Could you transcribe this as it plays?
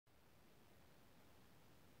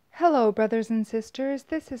Hello, brothers and sisters.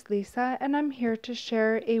 This is Lisa, and I'm here to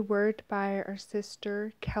share a word by our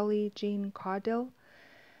sister Kelly Jean Caudill.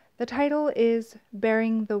 The title is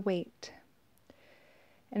Bearing the Weight.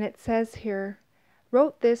 And it says here,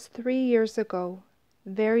 wrote this 3 years ago,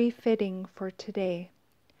 very fitting for today.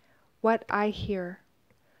 What I hear.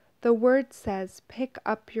 The word says, pick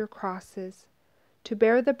up your crosses. To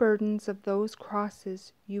bear the burdens of those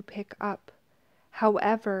crosses you pick up.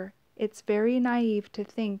 However, it's very naive to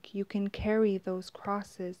think you can carry those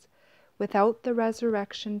crosses without the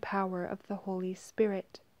resurrection power of the Holy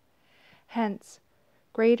Spirit. Hence,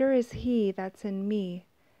 greater is He that's in me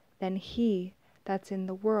than he that's in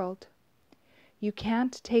the world. You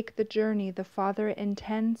can't take the journey the Father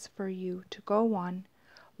intends for you to go on,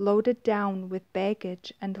 loaded down with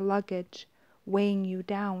baggage and luggage, weighing you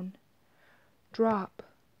down. Drop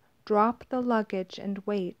the luggage and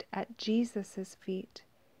weight at Jesus' feet.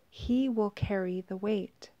 He will carry the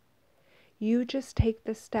weight. You just take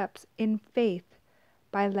the steps in faith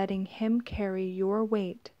by letting Him carry your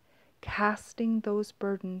weight, casting those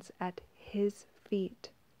burdens at His feet.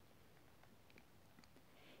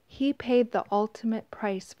 He paid the ultimate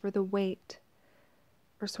price for the weight,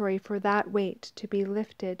 for that weight to be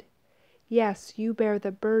lifted. Yes, you bear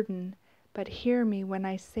the burden, but hear me when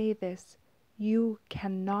I say this. You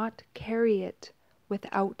cannot carry it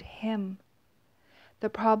without Him. The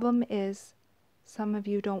problem is, some of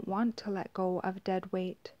you don't want to let go of dead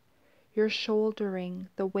weight. You're shouldering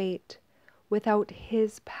the weight without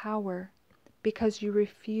His power because you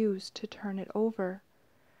refuse to turn it over.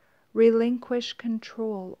 Relinquish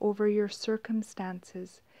control over your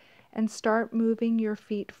circumstances and start moving your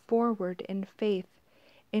feet forward in faith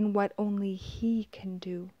in what only He can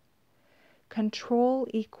do. Control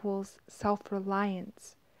equals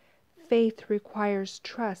self-reliance. Faith requires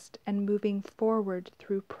trust and moving forward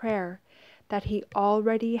through prayer that He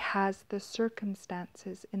already has the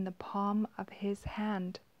circumstances in the palm of His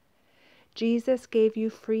hand. Jesus gave you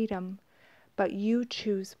freedom, but you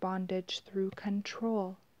choose bondage through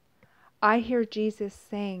control. I hear Jesus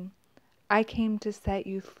saying, I came to set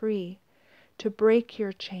you free, to break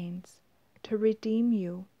your chains, to redeem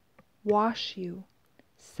you, wash you,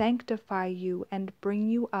 sanctify you, and bring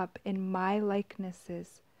you up in my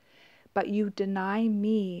likenesses. But you deny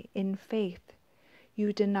me in faith.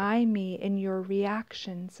 You deny me in your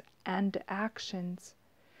reactions and actions.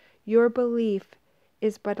 Your belief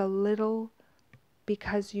is but a little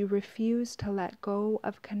because you refuse to let go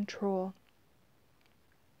of control.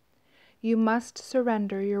 You must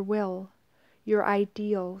surrender your will, your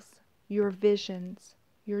ideals, your visions,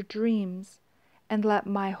 your dreams, and let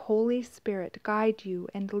my Holy Spirit guide you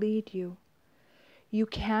and lead you. You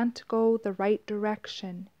can't go the right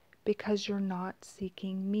direction because you're not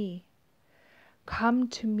seeking me. Come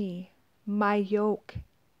to me, my yoke,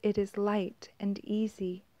 it is light and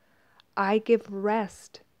easy. I give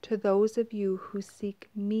rest to those of you who seek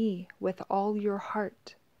me with all your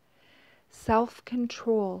heart.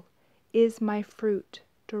 Self-control is my fruit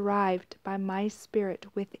derived by my Spirit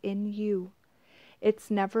within you.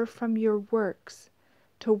 It's never from your works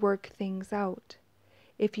to work things out.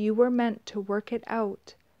 If you were meant to work it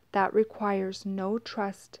out, that requires no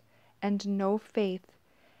trust and no faith,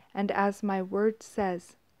 and as my word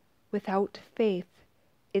says, without faith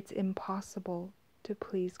it's impossible to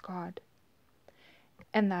please God.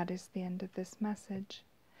 And that is the end of this message.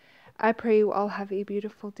 I pray you all have a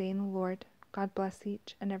beautiful day in the Lord. God bless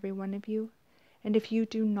each and every one of you. And if you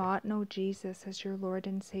do not know Jesus as your Lord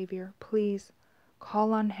and Savior, please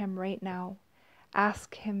call on Him right now.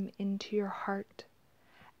 Ask Him into your heart.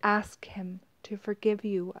 Ask Him to forgive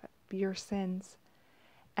you of your sins.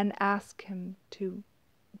 And ask Him to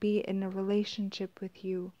be in a relationship with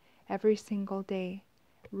you every single day.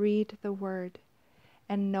 Read the Word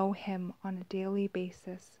and know Him on a daily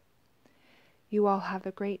basis. You all have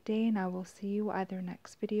a great day, and I will see you either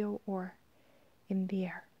next video or in the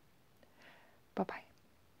air. Bye-bye.